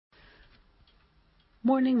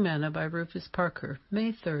Morning Manna by Rufus Parker,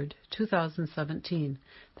 May 3rd, 2017.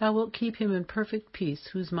 Thou wilt keep him in perfect peace,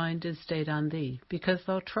 whose mind is stayed on thee, because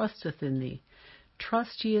thou trusteth in thee.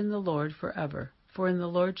 Trust ye in the Lord forever, for in the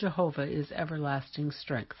Lord Jehovah is everlasting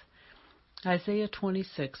strength. Isaiah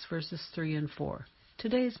 26, verses 3 and 4.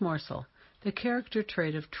 Today's morsel. The character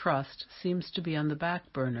trait of trust seems to be on the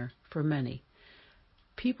back burner for many.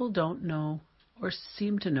 People don't know or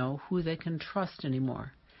seem to know who they can trust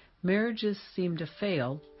anymore. Marriages seem to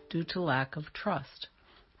fail due to lack of trust.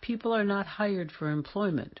 People are not hired for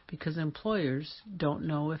employment because employers don't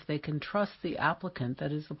know if they can trust the applicant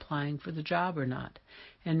that is applying for the job or not,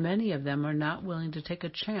 and many of them are not willing to take a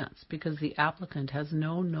chance because the applicant has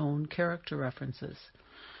no known character references.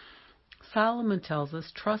 Solomon tells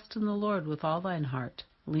us, "Trust in the Lord with all thine heart.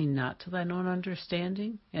 Lean not to thine own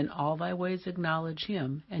understanding. In all thy ways acknowledge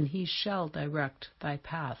him, and he shall direct thy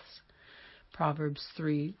paths." Proverbs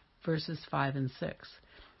 3, verses 5 and 6.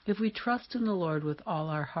 If we trust in the Lord with all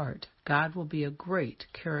our heart, God will be a great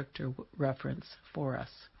character reference for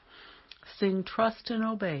us. Sing, "Trust and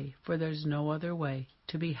obey, for there's no other way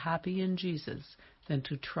to be happy in Jesus than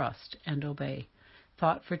to trust and obey."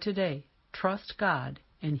 Thought for today, trust God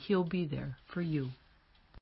and he'll be there for you.